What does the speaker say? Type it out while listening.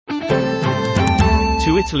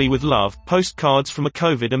To Italy with Love, postcards from a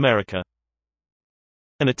COVID America.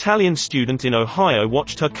 An Italian student in Ohio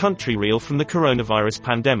watched her country reel from the coronavirus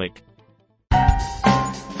pandemic.